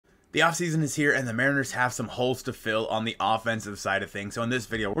The offseason is here and the Mariners have some holes to fill on the offensive side of things. So in this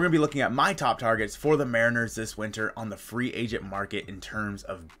video, we're going to be looking at my top targets for the Mariners this winter on the free agent market in terms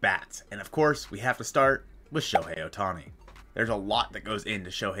of bats. And of course, we have to start with Shohei Ohtani. There's a lot that goes into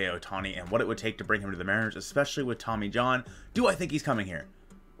Shohei Ohtani and what it would take to bring him to the Mariners, especially with Tommy John. Do I think he's coming here?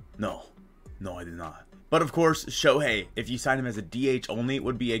 No, I do not. But of course, Shohei, if you sign him as a DH only,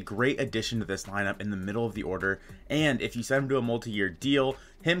 would be a great addition to this lineup in the middle of the order. And if you sign him to a multi-year deal,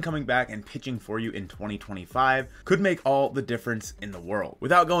 him coming back and pitching for you in 2025 could make all the difference in the world.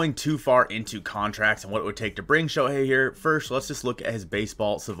 Without going too far into contracts and what it would take to bring Shohei here, first let's just look at his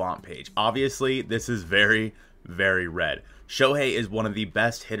baseball savant page. Obviously, this is very red. Shohei is one of the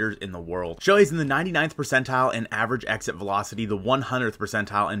best hitters in the world. Shohei's in the 99th percentile in average exit velocity, the 100th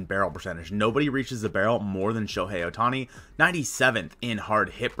percentile in barrel percentage. Nobody reaches the barrel more than Shohei Ohtani. 97th in hard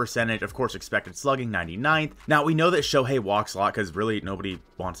hit percentage, of course expected slugging, 99th. Now we know that Shohei walks a lot because really nobody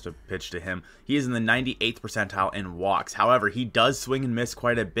wants to pitch to him. He is in the 98th percentile in walks. However, he does swing and miss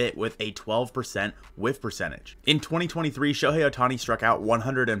quite a bit with a 12% whiff percentage. In 2023, Shohei Ohtani struck out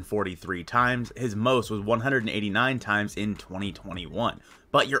 143 times. His most was 189 times in 2021.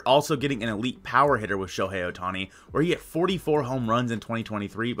 But you're also getting an elite power hitter with Shohei Ohtani, where he hit 44 home runs in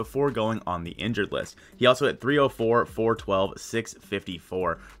 2023 before going on the injured list. He also hit 304, 412,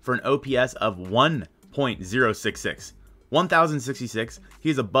 654 for an OPS of 1.066. 1,066, he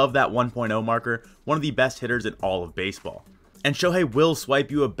is above that 1.0 marker, one of the best hitters in all of baseball. And Shohei will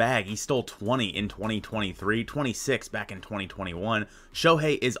swipe you a bag. He stole 20 in 2023, 26 back in 2021.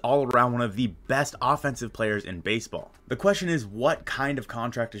 Shohei is all around one of the best offensive players in baseball. The question is, what kind of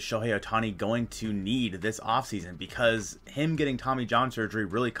contract is Shohei Ohtani going to need this offseason? Because him getting Tommy John surgery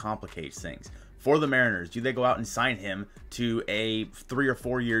really complicates things. For the Mariners, do they go out and sign him to a 3 or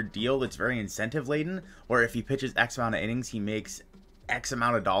 4 year deal that's very incentive laden? Or if he pitches X amount of innings, he makes X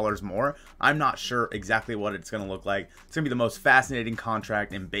amount of dollars more? I'm not sure exactly what it's going to look like. It's going to be the most fascinating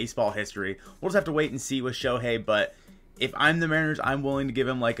contract in baseball history. We'll just have to wait and see with Shohei, but if I'm the Mariners, I'm willing to give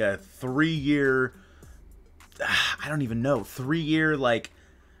him like a 3 year, I don't even know, 3 year like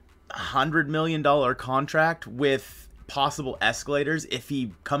 $100 million contract with possible escalators if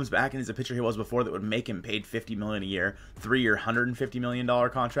he comes back and is a pitcher he was before that would make him paid $50 million a year, 3 year $150 million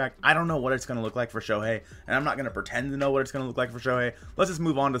contract. I don't know what it's going to look like for Shohei, and I'm not going to pretend to know what it's going to look like for Shohei. Let's just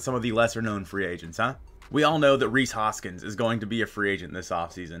move on to some of the lesser known free agents, huh? We all know that Rhys Hoskins is going to be a free agent this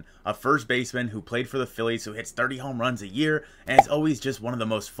offseason. A first baseman who played for the Phillies, who hits 30 home runs a year, and is always just one of the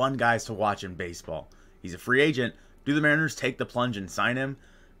most fun guys to watch in baseball. He's a free agent. Do the Mariners take the plunge and sign him?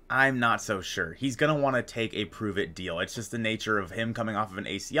 I'm not so sure. He's going to want to take a prove-it deal. It's just the nature of him coming off of an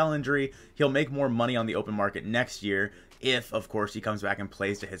ACL injury. He'll make more money on the open market next year if, of course, he comes back and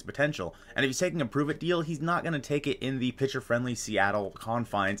plays to his potential. And if he's taking a prove-it deal, he's not going to take it in the pitcher-friendly Seattle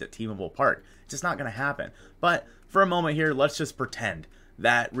confines at T-Mobile Park. It's just not going to happen. But for a moment here, let's just pretend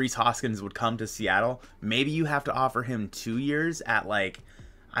that Rhys Hoskins would come to Seattle. Maybe you have to offer him 2 years at like,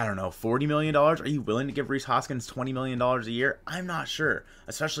 I don't know, $40 million? Are you willing to give Rhys Hoskins $20 million a year? I'm not sure,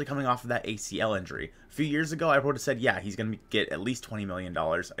 especially coming off of that ACL injury. A few years ago, I would have said, yeah, he's going to get at least $20 million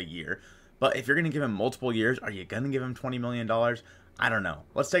a year. But if you're going to give him multiple years, are you going to give him $20 million? I don't know.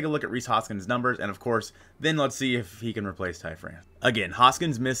 Let's take a look at Rhys Hoskins' numbers, and of course, then let's see if he can replace Ty France. Again,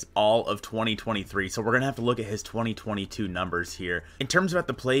 Hoskins missed all of 2023, so we're going to have to look at his 2022 numbers here. In terms of at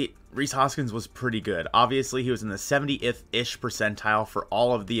the plate, Rhys Hoskins was pretty good. Obviously, he was in the 70th-ish percentile for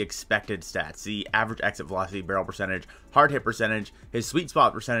all of the expected stats. The average exit velocity, barrel percentage, hard hit percentage. His sweet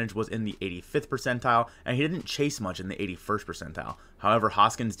spot percentage was in the 85th percentile, and he didn't chase much in the 81st percentile. However,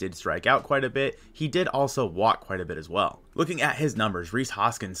 Hoskins did strike out quite a bit. He did also walk quite a bit as well. Looking at his numbers, Rhys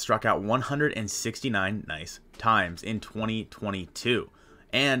Hoskins struck out 169 times in 2022.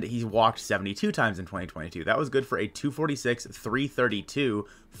 And he walked 72 times in 2022. That was good for a 246, 332,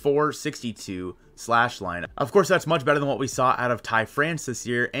 462 slash line. Of course, that's much better than what we saw out of Ty France this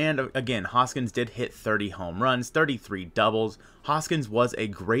year. And again, Hoskins did hit 30 home runs, 33 doubles. Hoskins was a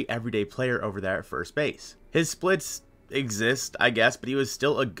great everyday player over there at first base. His splits exist, I guess, but he was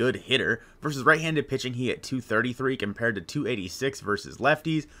still a good hitter. Versus right-handed pitching, he hit 233 compared to 286 versus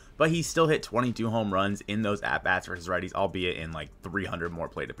lefties, but he still hit 22 home runs in those at-bats versus righties, albeit in like 300 more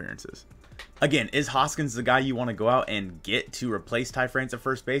plate appearances. Again, is Hoskins the guy you want to go out and get to replace Ty France at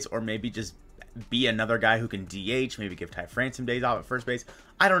first base, or maybe just be another guy who can DH, maybe give Ty France some days off at first base?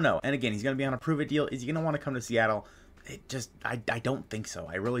 I don't know. And again, he's going to be on a prove-it deal. Is he going to want to come to Seattle? I don't think so.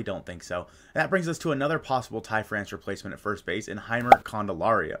 I really don't think so. And that brings us to another possible Ty France replacement at first base in Heimer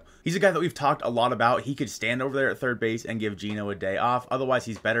Candelario. He's a guy that we've talked a lot about. He could stand over there at third base and give Gino a day off. Otherwise,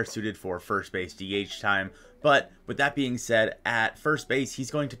 he's better suited for first base DH time. But with that being said, at first base,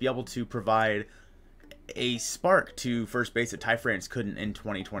 he's going to be able to provide a spark to first base that Ty France couldn't in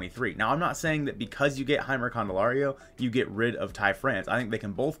 2023. Now, I'm not saying that because you get Heimer Candelario, you get rid of Ty France. I think they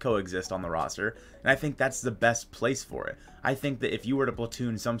can both coexist on the roster, and I think that's the best place for it. I think that if you were to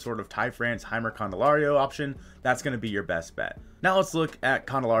platoon some sort of Ty France Heimer Candelario option, that's going to be your best bet. Now let's look at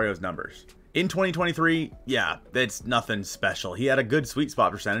Candelario's numbers. In 2023, yeah, it's nothing special. He had a good sweet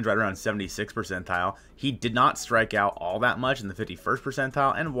spot percentage, right around 76th percentile. He did not strike out all that much in the 51st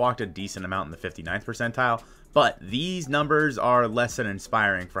percentile and walked a decent amount in the 59th percentile. But these numbers are less than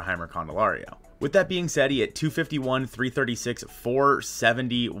inspiring for Heimer Candelario. With that being said, he hit 251, 336,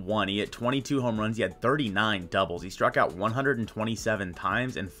 471. He hit 22 home runs. He had 39 doubles. He struck out 127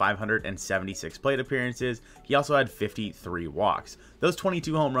 times in 576 plate appearances. He also had 53 walks. Those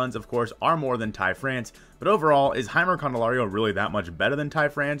 22 home runs, of course, are more than Ty France, but overall, is Heimer Candelario really that much better than Ty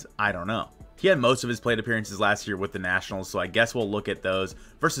France? I don't know. He had most of his plate appearances last year with the Nationals, so I guess we'll look at those.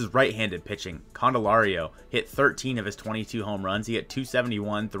 Versus right-handed pitching, Candelario hit 13 of his 22 home runs. He hit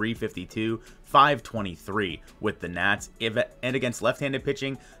 271, 352, 523 with the Nats. And against left-handed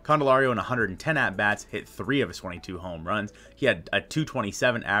pitching, Candelario in 110 at-bats hit 3 of his 22 home runs. He had a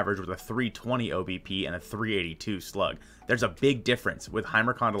 227 average with a 320 OBP and a 382 slug. There's a big difference with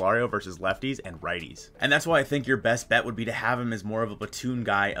Heimer Candelario versus lefties and righties. And that's why I think your best bet would be to have him as more of a platoon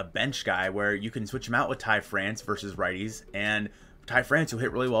guy, a bench guy, where you can switch him out with Ty France versus righties, and Ty France, who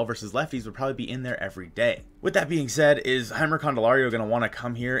hit really well versus lefties, would probably be in there every day. With that being said, is Heimer Candelario going to want to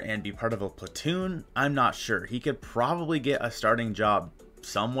come here and be part of a platoon? I'm not sure. He could probably get a starting job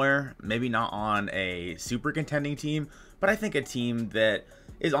somewhere, maybe not on a super contending team, but I think a team that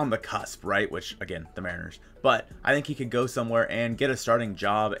is on the cusp, right? Which, again, the Mariners. But I think he could go somewhere and get a starting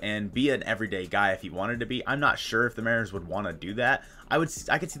job and be an everyday guy if he wanted to be. I'm not sure if the Mariners would want to do that. I could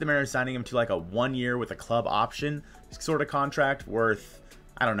see the Mariners signing him to like a 1 year with a club option sort of contract worth,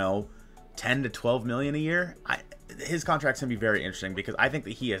 I don't know, 10 to 12 million a year. His contract's going to be very interesting because I think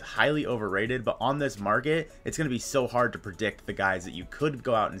that he is highly overrated, but on this market, it's going to be so hard to predict the guys that you could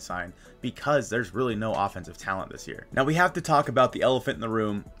go out and sign because there's really no offensive talent this year. Now, we have to talk about the elephant in the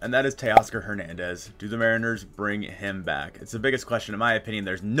room, and that is Teoscar Hernandez. Do the Mariners bring him back? It's the biggest question. In my opinion,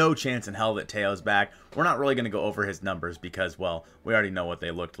 there's no chance in hell that Teo's back. We're not really going to go over his numbers because, well, we already know what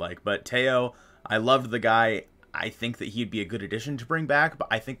they looked like. But Teo, I loved the guy. I think that he'd be a good addition to bring back, but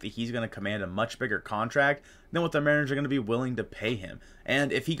I think that he's going to command a much bigger contract than what the Mariners are going to be willing to pay him.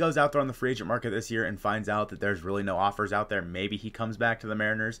 And if he goes out there on the free agent market this year and finds out that there's really no offers out there, maybe he comes back to the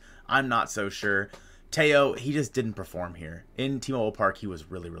Mariners. I'm not so sure. Teo, he just didn't perform here. In T-Mobile Park, he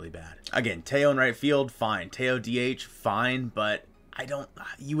was really, really bad. Again, Teo in right field, fine. Teo DH, fine, but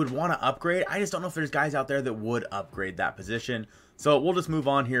you would want to upgrade. I just don't know if there's guys out there that would upgrade that position. So we'll just move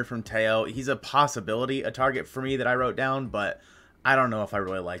on here from Teo. He's a possibility, a target for me that I wrote down, but I don't know if I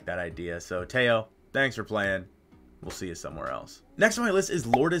really like that idea. So Teo, thanks for playing. We'll see you somewhere else. Next on my list is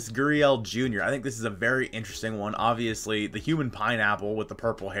Lourdes Gurriel Jr. I think this is a very interesting one. Obviously, the human pineapple with the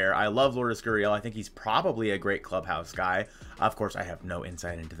purple hair. I love Lourdes Gurriel. I think he's probably a great clubhouse guy. Of course, I have no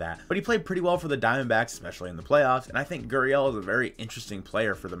insight into that. But he played pretty well for the Diamondbacks, especially in the playoffs, and I think Gurriel is a very interesting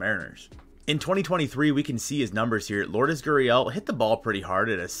player for the Mariners. In 2023, we can see his numbers here. Lourdes Gurriel hit the ball pretty hard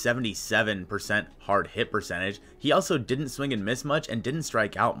at a 77% hard hit percentage. He also didn't swing and miss much and didn't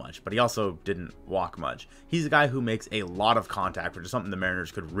strike out much, but he also didn't walk much. He's a guy who makes a lot of contact, which is something the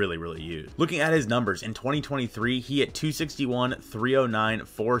Mariners could really, really use. Looking at his numbers, in 2023, he hit 261, 309,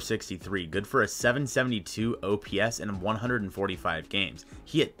 463, good for a 772 OPS in 145 games.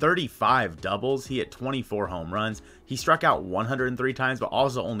 He hit 35 doubles, he hit 24 home runs, he struck out 103 times, but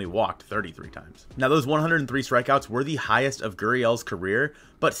also only walked 33 times. Now, those 103 strikeouts were the highest of Gurriel's career,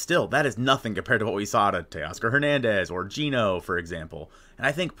 but still, that is nothing compared to what we saw at Teoscar Hernandez or Gino, for example. And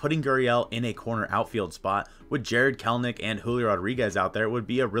I think putting Gurriel in a corner outfield spot with Jared Kelenic and Julio Rodriguez out there would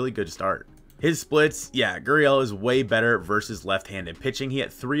be a really good start. His splits, yeah, Gurriel is way better versus left-handed pitching. He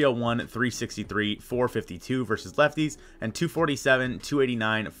had 301, 363, 452 versus lefties, and 247,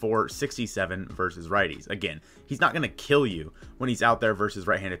 289, 467 versus righties. Again, he's not going to kill you when he's out there versus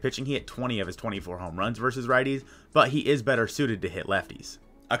right-handed pitching. He hit 20 of his 24 home runs versus righties, but he is better suited to hit lefties.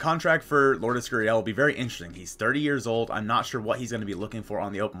 A contract for Lourdes Gurriel will be very interesting. He's 30 years old. I'm not sure what he's going to be looking for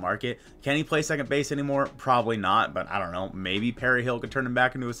on the open market. Can he play second base anymore? Probably not, but I don't know. Maybe Perry Hill could turn him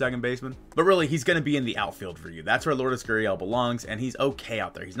back into a second baseman. But really, he's going to be in the outfield for you. That's where Lourdes Gurriel belongs, and he's okay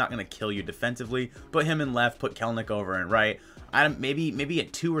out there. He's not going to kill you defensively. Put him in left, put Kelenic over in right. Maybe a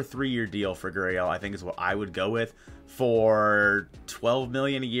 2 or 3 year deal for Gurriel, I think, is what I would go with for $12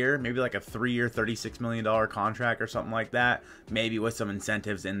 million a year. Maybe like a 3-year, $36 million contract or something like that. Maybe with some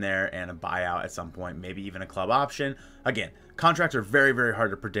incentives in there and a buyout at some point. Maybe even a club option. Again, contracts are very, very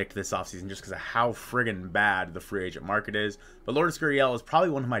hard to predict this offseason just because of how friggin' bad the free agent market is. But Lourdes Gurriel is probably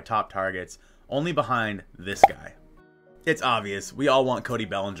one of my top targets, only behind this guy. It's obvious. We all want Cody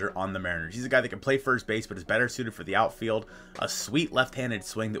Bellinger on the Mariners. He's a guy that can play first base, but is better suited for the outfield. A sweet left-handed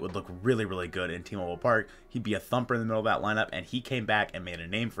swing that would look really, really good in T-Mobile Park. He'd be a thumper in the middle of that lineup, and he came back and made a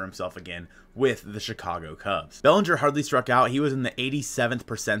name for himself again with the Chicago Cubs. Bellinger hardly struck out. He was in the 87th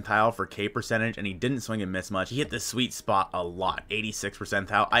percentile for K percentage, and he didn't swing and miss much. He hit the sweet spot a lot, 86th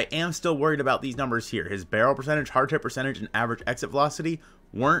percentile. I am still worried about these numbers here. His barrel percentage, hard hit percentage, and average exit velocity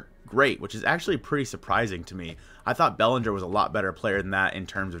weren't great, which is actually pretty surprising to me. I thought Bellinger was a lot better player than that in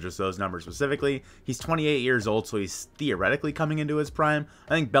terms of just those numbers specifically. He's 28 years old, so he's theoretically coming into his prime.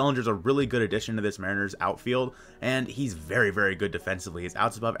 I think Bellinger's a really good addition to this Mariners outfield, and he's very, very good defensively. His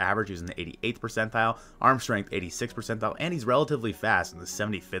outs above average, he's in the 88th percentile, arm strength 86th percentile, and he's relatively fast in the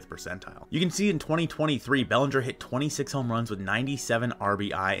 75th percentile. You can see in 2023, Bellinger hit 26 home runs with 97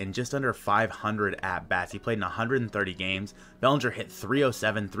 RBI and just under 500 at-bats. He played in 130 games. Bellinger hit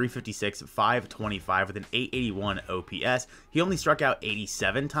 307, 356, 525 with an 881 OPS. He only struck out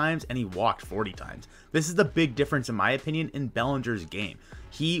 87 times and he walked 40 times. This is the big difference, in my opinion, in Bellinger's game.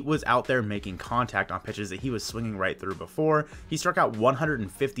 He was out there making contact on pitches that he was swinging right through before. He struck out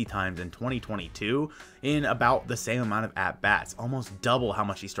 150 times in 2022 in about the same amount of at-bats, almost double how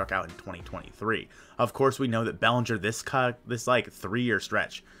much he struck out in 2023. Of course, we know that Bellinger, this like 3-year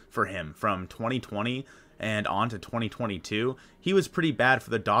stretch for him from 2020 and on to 2022, he was pretty bad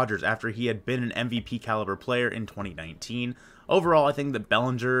for the Dodgers after he had been an MVP caliber player in 2019. Overall, I think that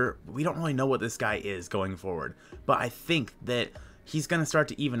Bellinger, we don't really know what this guy is going forward, but I think that he's going to start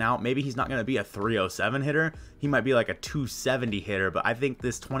to even out. Maybe he's not going to be a 307 hitter. He might be like a 270 hitter, but I think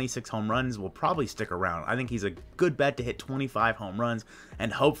this 26 home runs will probably stick around. I think he's a good bet to hit 25 home runs,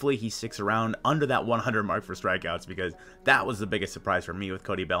 and hopefully he sticks around under that 100 mark for strikeouts, because that was the biggest surprise for me with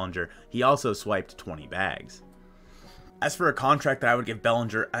Cody Bellinger. He also swiped 20 bags. As for a contract that I would give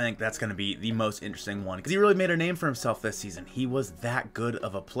Bellinger, I think that's going to be the most interesting one, because he really made a name for himself this season. He was that good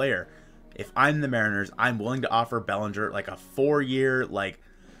of a player. If I'm the Mariners, I'm willing to offer Bellinger like a 4-year, like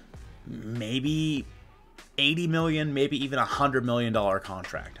maybe $80 million, maybe even $100 million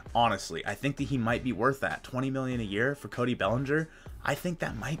contract. Honestly, I think that he might be worth that. $20 million a year for Cody Bellinger, I think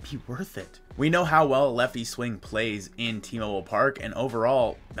that might be worth it. We know how well a lefty swing plays in T-Mobile Park, and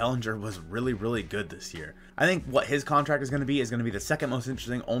overall, Bellinger was really, really good this year. I think what his contract is going to be the second most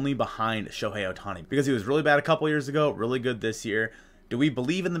interesting, only behind Shohei Ohtani, because he was really bad a couple years ago, really good this year. Do we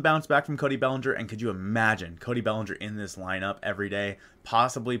believe in the bounce back from Cody Bellinger? And could you imagine Cody Bellinger in this lineup every day,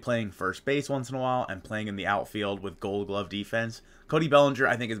 possibly playing first base once in a while and playing in the outfield with Gold Glove defense? Cody Bellinger,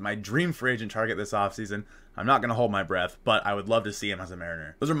 I think, is my dream free agent target this offseason. I'm not going to hold my breath, but I would love to see him as a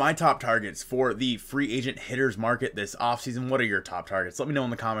Mariner. Those are my top targets for the free agent hitters market this offseason. What are your top targets? Let me know in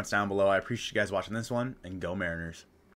the comments down below. I appreciate you guys watching this one, and go Mariners.